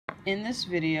In this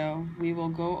video, we will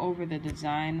go over the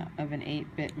design of an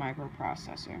 8-bit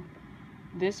microprocessor.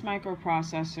 This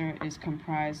microprocessor is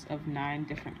comprised of 9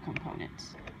 different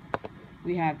components.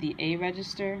 We have the A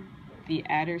register, the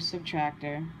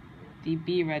AdderSubtractor, the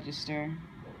B register,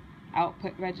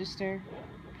 output register,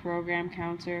 program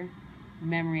counter,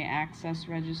 memory access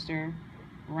register,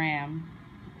 RAM,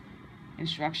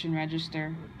 instruction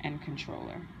register, and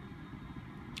controller.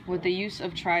 With the use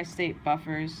of tri-state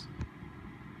buffers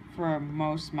for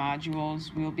most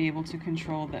modules, we will be able to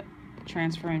control the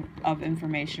transfer of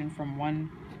information from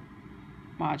one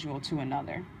module to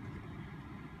another.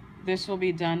 This will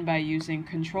be done by using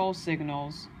control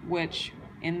signals, which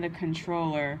in the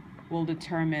controller will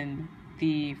determine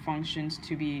the functions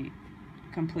to be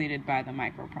completed by the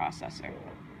microprocessor.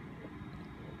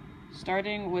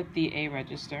 Starting with the A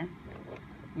register,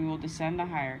 we will descend the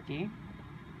hierarchy,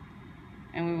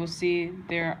 and we will see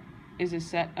there is a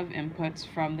set of inputs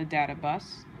from the data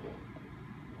bus.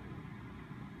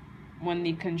 When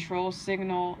the control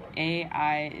signal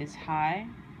AI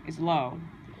is low,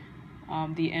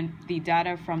 the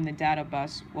data from the data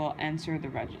bus will enter the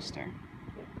register.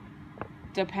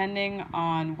 Depending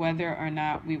on whether or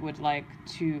not we would like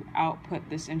to output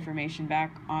this information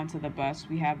back onto the bus,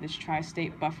 we have this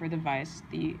tri-state buffer device,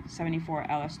 the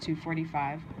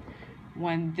 74LS245.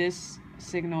 When this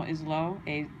signal is low,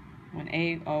 when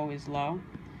AO is low,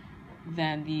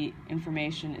 then the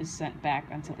information is sent back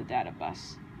onto the data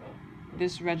bus.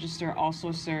 This register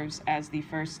also serves as the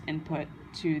first input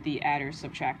to the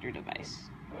AdderSubtractor device.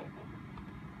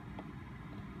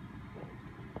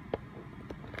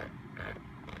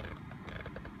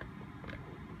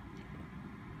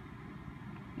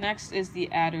 Next is the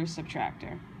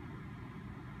AdderSubtractor.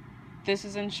 This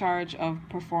is in charge of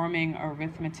performing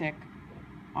arithmetic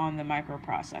on the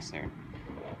microprocessor.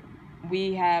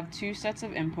 We have 2 sets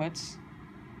of inputs,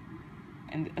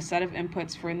 and a set of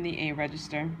inputs from the A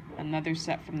register, another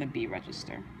set from the B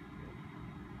register.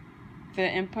 The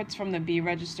inputs from the B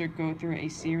register go through a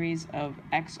series of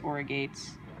XOR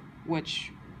gates,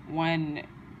 which, when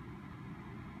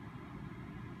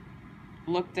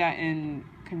looked at in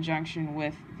conjunction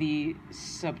with the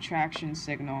subtraction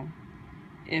signal,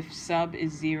 if sub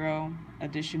is 0,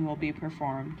 addition will be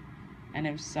performed, and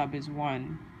if sub is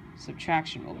 1,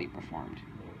 subtraction will be performed.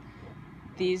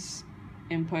 These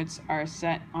inputs are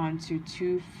set onto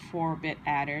 2 4-bit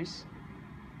adders.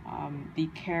 The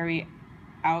carry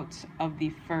out of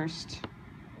the first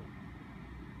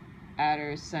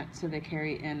adder is sent to the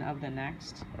carry in of the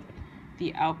next.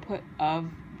 The output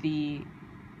of the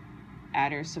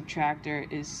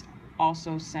AdderSubtractor is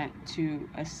also sent to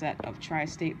a set of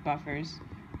tri-state buffers,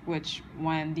 which,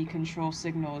 when the control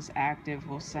signal is active,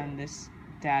 will send this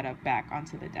data back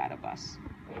onto the data bus.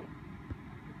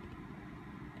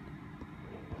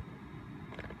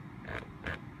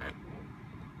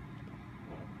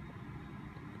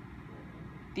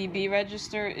 The B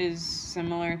register is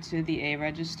similar to the A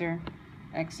register,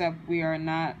 except we are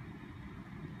not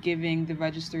giving the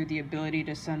register the ability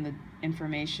to send the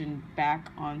information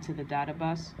back onto the data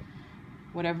bus.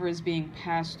 Whatever is being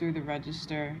passed through the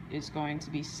register is going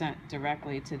to be sent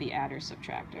directly to the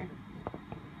AdderSubtractor.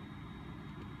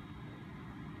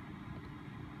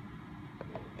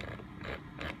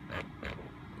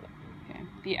 Okay.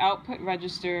 The output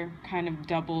register kind of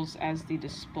doubles as the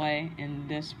display in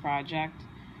this project.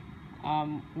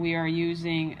 We are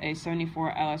using a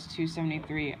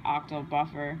 74LS273 octal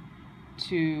buffer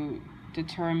to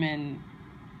determine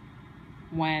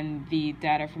when the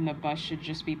data from the bus should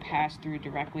just be passed through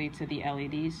directly to the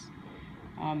LEDs.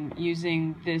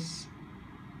 Using this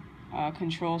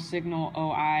control signal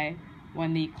OI,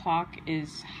 when the clock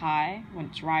is high, when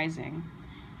it's rising,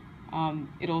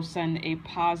 it'll send a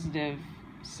positive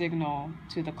signal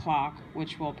to the clock,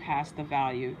 which will pass the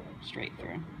value straight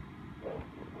through.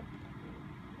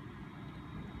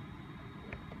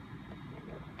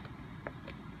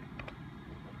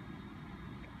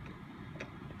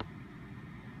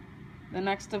 The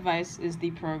next device is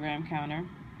the program counter.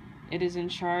 It is in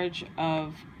charge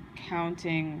of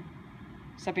counting,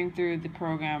 stepping through the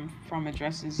program from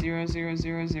addresses 0000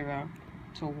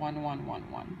 to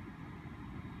 1111.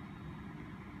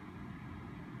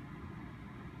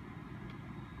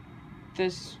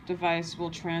 This device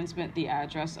will transmit the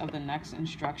address of the next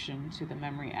instruction to the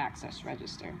memory access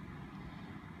register.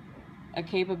 A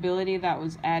capability that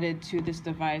was added to this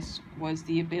device was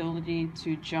the ability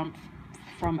to jump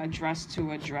from address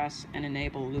to address and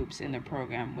enable loops in the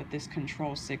program with this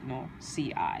control signal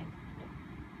CI.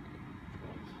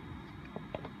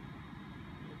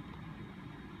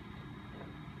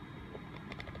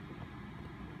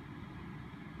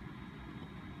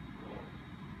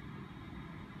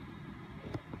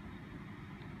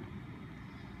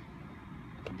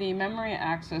 The memory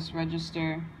access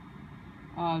register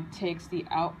takes the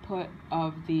output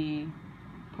of the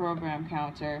program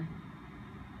counter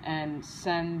and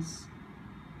sends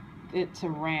it to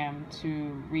RAM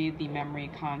to read the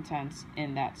memory contents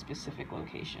in that specific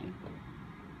location.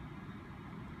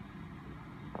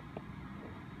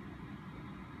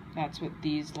 That's what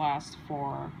these last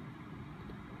four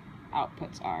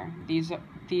outputs are.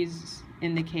 These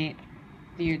indicate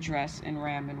the address in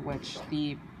RAM in which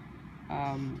the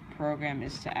program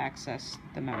is to access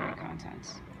the memory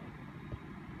contents.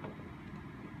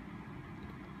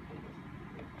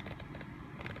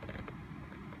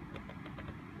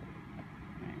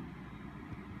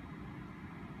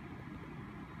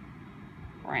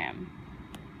 RAM.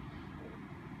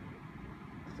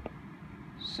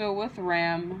 So with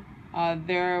RAM,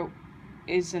 there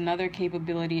is another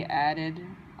capability added.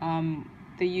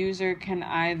 The user can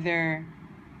either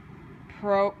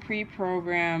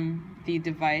pre-program the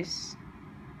device,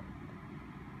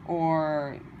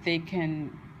 or they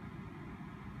can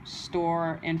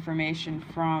store information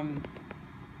from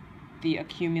the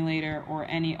accumulator or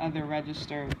any other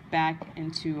register back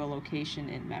into a location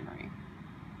in memory.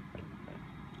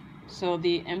 So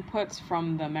the inputs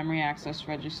from the memory access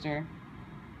register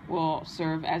will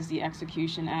serve as the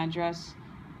execution address,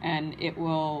 and it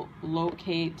will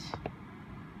locate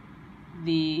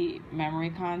the memory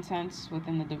contents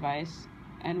within the device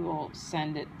and will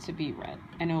send it to be read,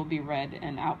 and it will be read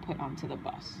and output onto the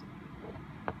bus.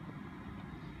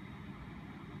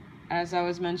 As I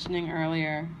was mentioning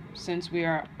earlier, since we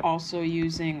are also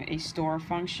using a store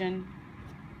function,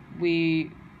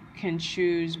 we can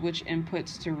choose which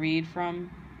inputs to read from.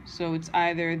 So it's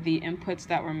either the inputs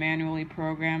that were manually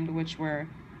programmed, which were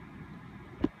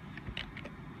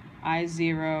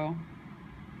I0,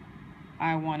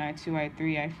 I1, I2,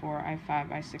 I3, I4, I5,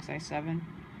 I6, I7,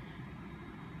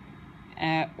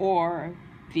 or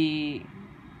the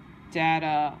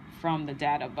data from the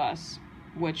data bus,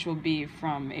 which will be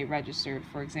from a register,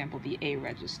 for example, the A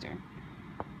register.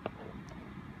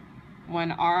 When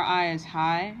RI is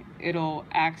high, it'll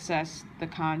access the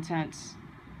contents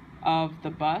of the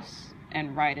bus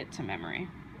and write it to memory.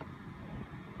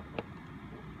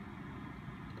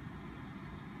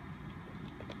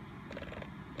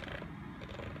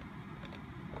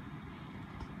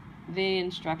 The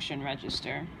instruction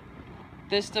register.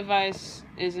 This device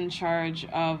is in charge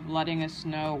of letting us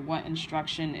know what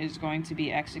instruction is going to be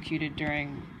executed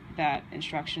during that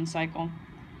instruction cycle.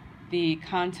 The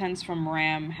contents from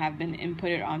RAM have been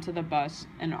inputted onto the bus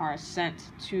and are sent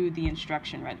to the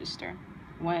instruction register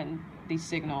when the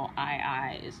signal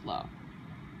II is low.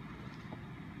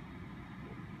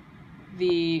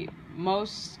 The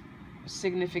most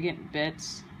significant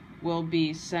bits will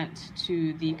be sent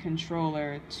to the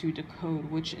controller to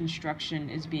decode which instruction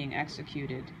is being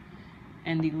executed,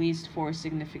 and the least 4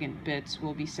 significant bits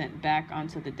will be sent back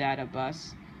onto the data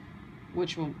bus,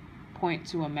 which will point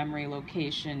to a memory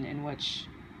location in which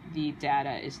the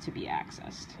data is to be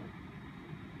accessed.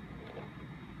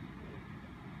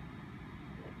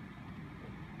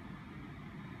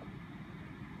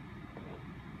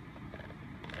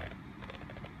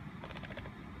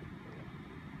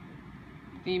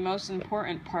 The most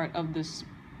important part of this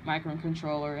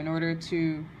microcontroller, in order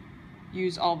to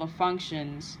use all the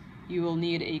functions, you will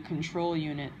need a control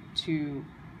unit to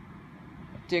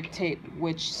dictate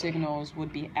which signals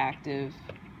would be active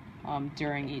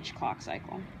during each clock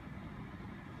cycle.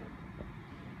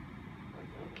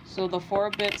 So the 4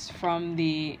 bits from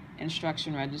the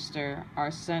instruction register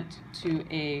are sent to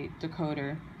a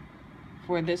decoder.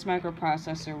 For this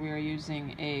microprocessor, we are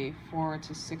using a 4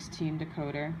 to 16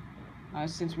 decoder.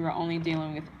 Since we are only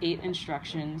dealing with 8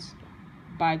 instructions,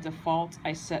 by default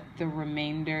I set the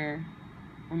remaining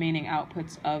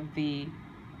outputs of the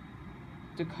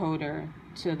decoder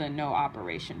to the no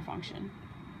operation function.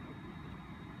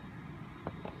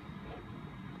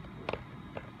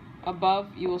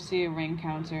 Above, you will see a ring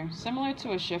counter. Similar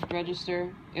to a shift register,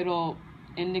 it'll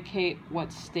indicate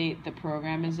what state the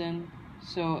program is in.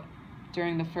 So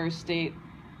during the first state,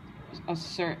 a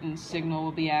certain signal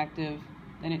will be active,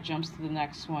 then it jumps to the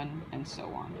next one, and so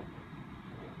on.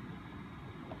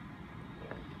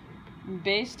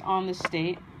 Based on the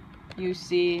state, you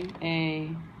see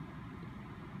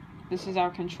this is our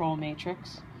control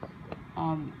matrix.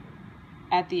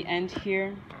 At the end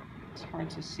here, it's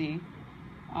hard to see,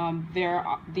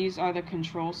 these are the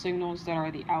control signals that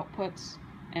are the outputs,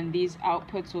 and these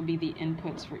outputs will be the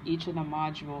inputs for each of the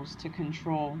modules to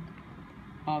control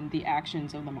the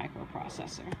actions of the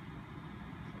microprocessor.